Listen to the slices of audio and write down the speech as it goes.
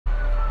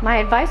My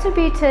advice would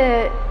be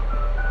to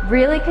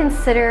really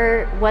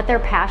consider what their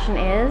passion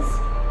is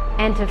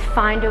and to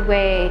find a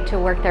way to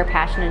work their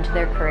passion into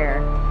their career.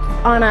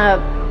 On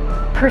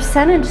a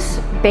percentage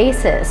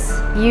basis,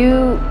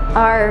 you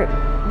are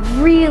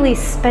really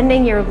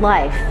spending your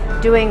life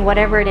doing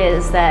whatever it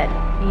is that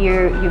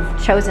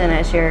you've chosen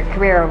as your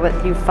career, or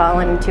what you've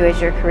fallen into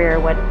as your career,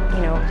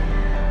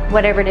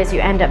 whatever it is you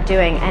end up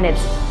doing, and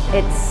it's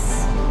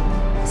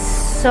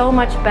so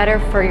much better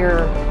for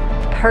your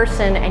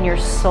person and your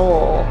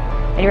soul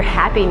and your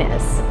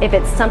happiness if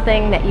it's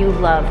something that you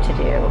love to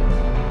do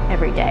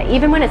every day,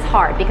 even when it's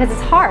hard, because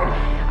it's hard.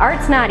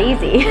 Art's not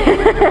easy.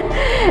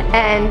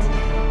 And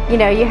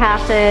you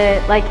have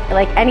to,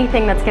 like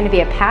anything that's going to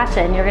be a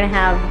passion, you're going to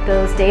have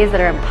those days that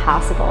are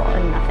impossible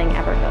and nothing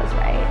ever goes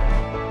right.